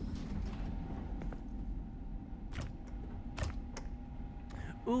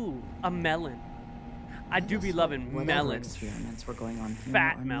 Ooh, a melon. I do be loving Whatever melons. experiments were going on here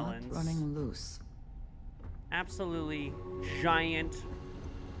Fat are melons. not running loose. Absolutely giant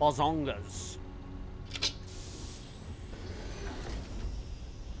bazongas.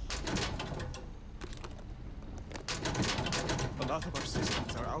 A lot of our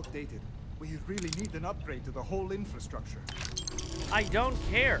systems are outdated. We really need an upgrade to the whole infrastructure. I don't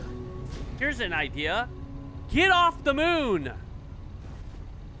care. Here's an idea. Get off the moon!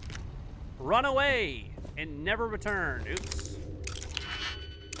 Run away and never return. Oops.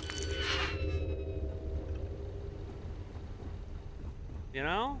 You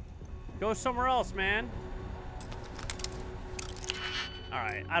know? Go somewhere else, man.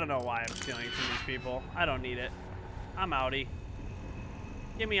 Alright, I don't know why I'm stealing from these people. I don't need it. I'm outie.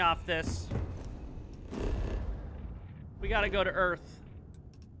 Get me off this. We gotta go to Earth.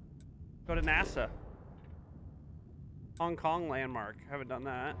 Go to NASA. Hong Kong landmark. Haven't done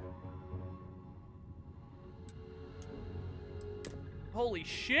that. Holy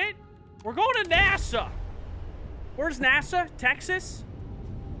shit! We're going to NASA! Where's NASA? Texas?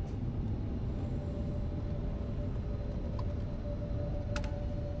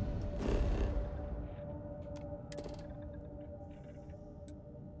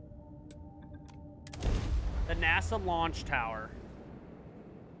 The NASA launch tower.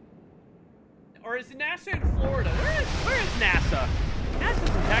 Or is NASA in Florida? Where is NASA?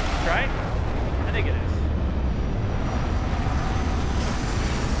 NASA's in Texas, right? I think it is.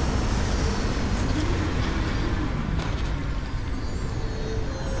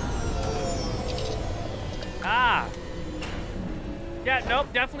 Ah. Yeah, nope,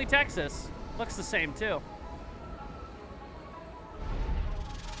 definitely Texas. Looks the same, too.